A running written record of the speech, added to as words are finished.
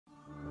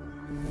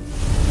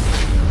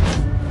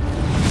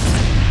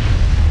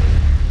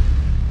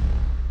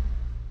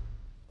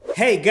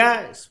Hey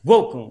guys,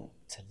 welcome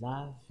to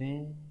Live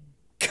in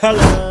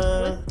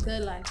Color. What's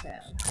good, like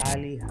that?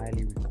 Highly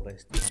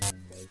requested.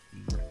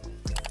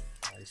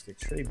 It's the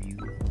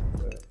tribute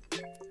for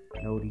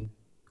NOTI.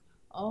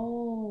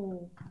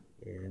 Oh.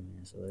 Yeah,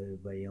 man. So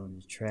everybody on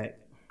this track.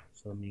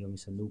 So I'm gonna be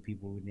some new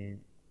people we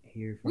didn't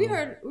hear from. We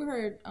heard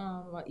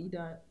about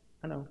Edot.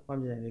 I know.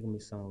 I'm just there's gonna be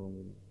some of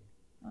them.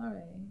 All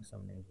right.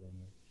 Some names in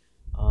here.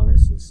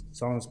 This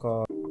song's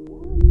called.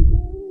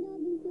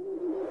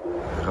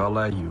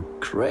 Balla, you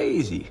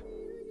crazy.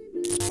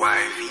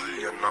 Wifey,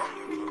 you know.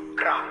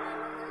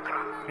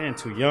 Man,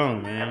 too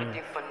young, man.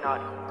 Everything for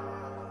NOTI.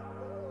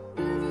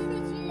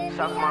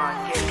 Suck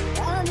my dick.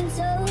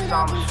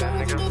 Osama shit,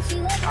 nigga.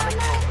 I don't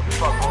give a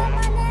fuck on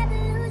him.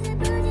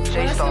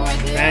 JStar.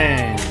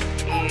 Man.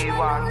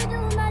 E4N.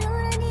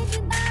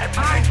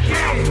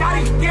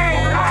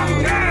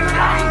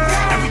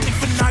 Everything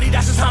for NOTI,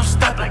 that's just how I'm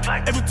stepping.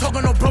 Every talk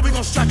on no bro, we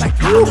gon' stretch. Like,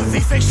 the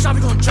V-face shot,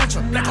 we gon' drench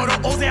em. Like, all the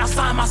O's, they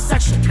outside my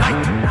section.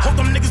 Like, hope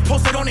them niggas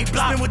posted on they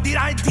block. Been with Ddot,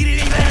 I ain't Ddot,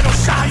 ain't had no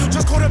shot. You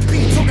just caught a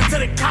beat, talking to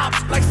the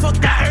cops. Like, fuck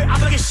that, I'm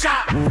gonna get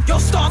shot. Yo,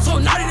 start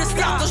told NOTI to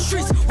stay out the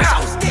streets. Wish I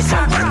was this, I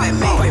would've been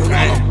me.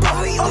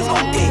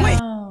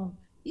 Damn.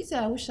 He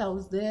said, I wish I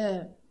was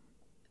there.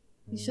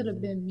 He should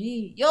have been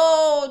me.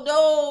 Yo,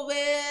 no,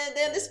 man.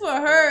 Damn, this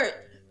one hurt.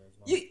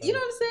 You know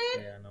what I'm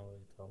saying? Yeah, I know what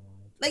you're talking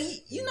about. Like,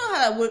 you know how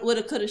that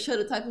woulda, coulda,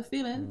 shoulda type of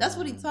feeling? That's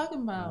what he's talking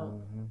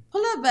about.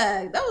 Pull that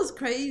back. That was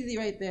crazy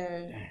right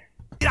there.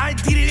 I ain't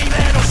Ddot, ain't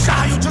had no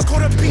shot. You just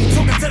caught a beat,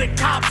 talking to the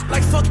cops.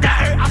 Like, fuck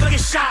that, I'm gonna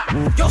get shot.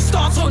 Yo,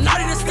 start told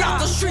NOTI to stay out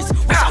the streets.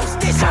 Wish I was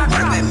this, I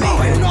would've been me.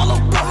 You know,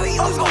 little brother, he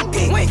always gon'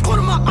 get. We ain't caught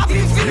him up, I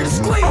be feeling the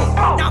squeeze.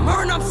 Now I'm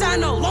hurting, I'm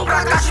signing alone, but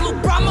I got you, little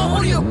bro, I'm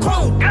only a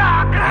chrome.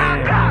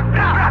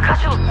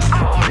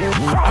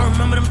 I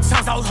remember them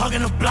times I was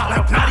hugging the block.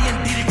 Like, NOTI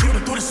and Ddot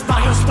creeping through the spot.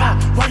 Yo, spot,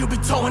 why you be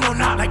towing or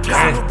not? Like,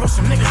 listen, bro,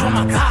 some niggas on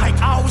my top.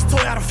 Like, I always told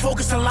you how to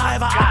focus in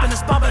live. I up in the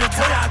spot, but I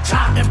tell you I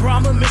chop. And bro,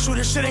 I'ma miss you,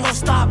 this shit ain't gon'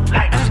 stop.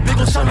 And this big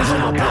ol' summers on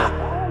my block.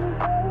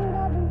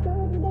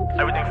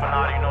 Everything for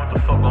NOTI, you know what the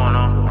fuck going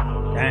on.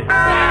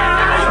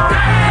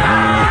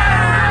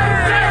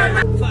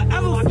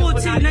 Forever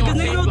 14, niggas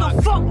know what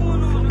the fuck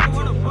going on.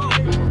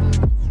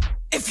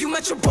 If you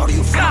met your brother,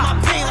 you feel my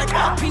pain. Like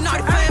RP,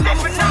 NOTI fam, I'm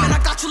a fan. I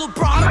got you, little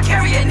bro, I'ma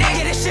carry your name.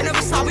 Yeah, this shit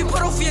never stop, we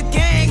put over your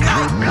gang.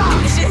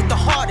 Like, this shit hit the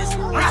hardest.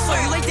 When I saw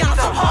you lay down, I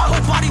felt hard.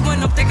 Whole body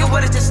went up thinking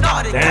what it just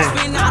started. That's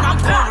me now, I'm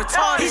going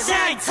retarded. He said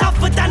I ain't tough,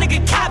 but that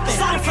nigga capping.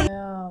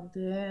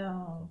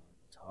 Damn.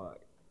 It's hard.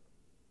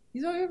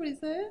 You know what everybody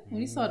said?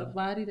 When he saw the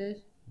body,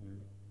 that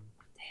damn.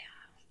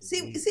 See,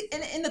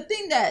 and the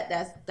thing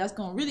that's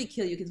gonna really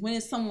kill you, because when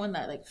it's someone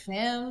that like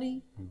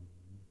family,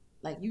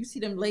 like you see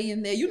them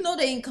laying there, you know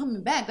they ain't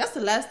coming back. That's the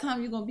last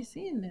time you're gonna be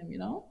seeing them, you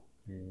know?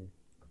 Yeah.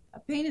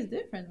 That pain is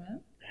different,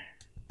 man.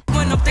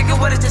 When I'm thinking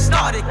what it just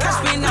started.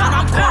 Catch me now,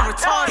 I'm going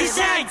retarded. He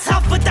said I ain't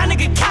tough, but that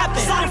nigga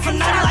capping. Started from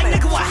NOTI like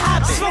nigga, what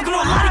happened? Smoking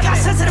on LiveNColorTv, got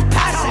sensitive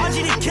passion.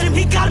 RG didn't kill him,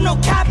 he got him no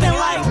capping.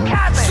 Like,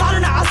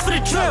 starting the house for the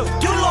drill.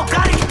 You little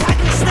got it, he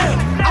packing the still.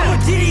 I'm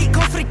a Ddot, he go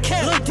for the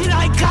kill. Little Ddot,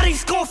 I got it,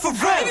 he's going for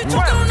real. If you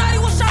talking on NOTI,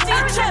 one shot to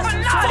your chest.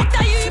 Fuck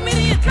that, you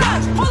immediate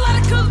death. Whole lot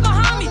of kills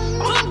behind me.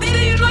 Little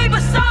Ddot, you know he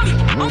beside me.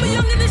 I'm a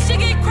young and this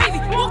shit get crazy.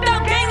 Walk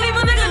down gang, leave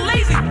a nigga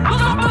lazy. Look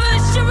up, brother,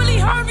 this shit really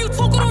hurt. You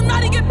talking on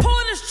NOTI, get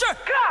pulled in the shirt.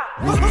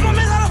 What's my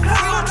man, how the fuck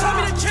you gon' tell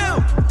me to chill?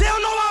 They don't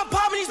know why I'm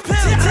popping these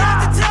pills.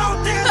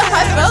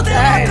 I felt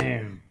that.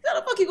 Damn. How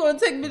the fuck you gonna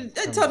take me?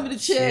 Tell me to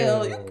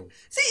chill. Chill.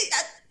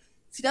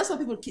 See, that's why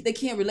people they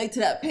can't relate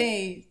to that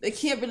pain. They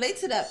can't relate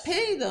to that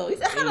pain though. He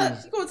said, "How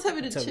the you gonna tell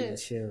me to Tell me chill?" to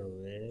chill,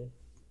 man.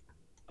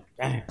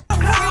 Damn.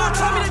 Gon'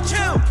 tell me to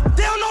chill.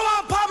 They don't know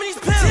why I'm popping these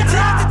pills. They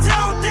have to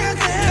tell, think I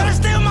can heal. Gotta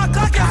stay on my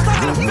gut, get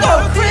stuck in the You go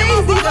crazy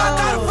I got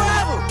it though.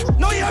 forever.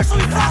 No, you heard, so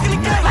we fucking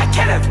again. Like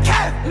Kenneth,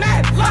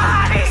 Matt,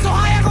 Lottie. So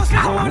how you gon'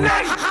 speak on my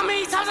name? How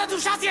many times I do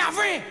shots and I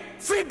ran?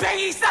 Free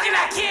Bangy stuck in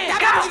that can. That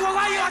bitch gon'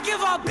 lie you, I give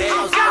her a bitch.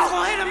 I was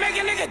gon' hit her, make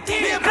a nigga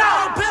dead. Me and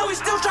Balla, Bill, we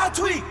still try to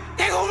tweet.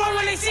 They gon' run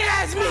when they see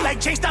that it's me. Like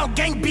JStar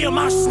gang beat on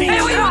my sneak.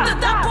 Hey, we hold the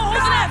duck, put holes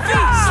in that V.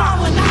 Saw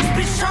when nice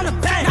bitch tryna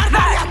bang.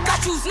 NOTI, I got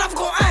you, it's never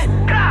gon' end.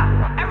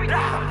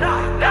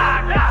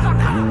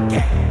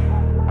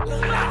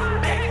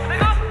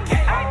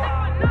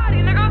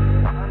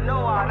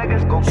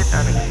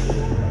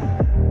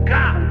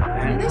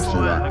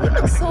 They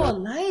look so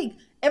alike.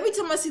 Every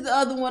time I see the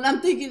other one, I'm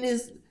thinking they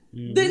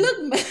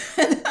look mad.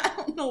 I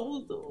don't know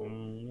who's the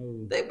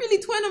one. They really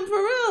twin them for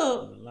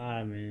real.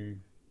 Lie,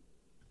 man.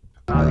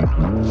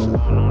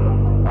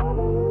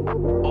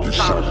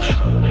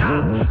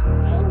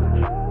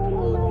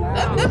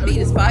 That beat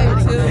is fire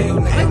too.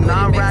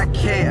 Non-rack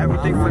K,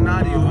 everything for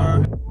NOTI,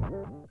 man.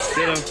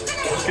 Get him.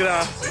 Get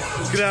out.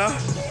 Get out.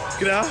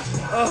 Get out.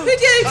 Oh. He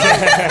gets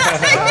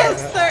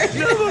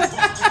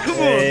Come on.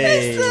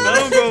 Hey.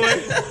 Don't go away.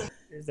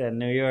 It's that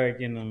New York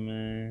in them,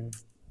 man.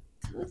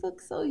 You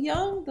look so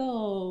young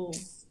though.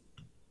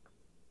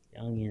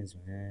 Youngins,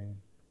 man.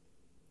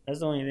 That's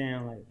the only thing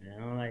I like, man. I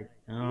don't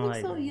He like.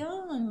 looks so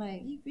young.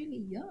 Like he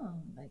really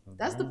young. Like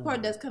that's the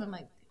part that's kind of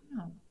like,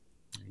 damn.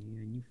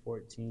 You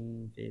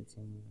 14,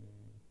 15.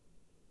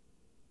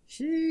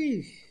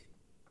 Sheesh.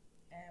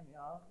 Damn,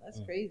 y'all. That's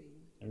crazy.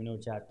 Let me know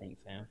what y'all think,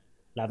 fam.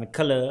 Live in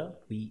color.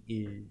 We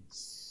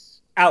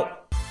is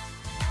out.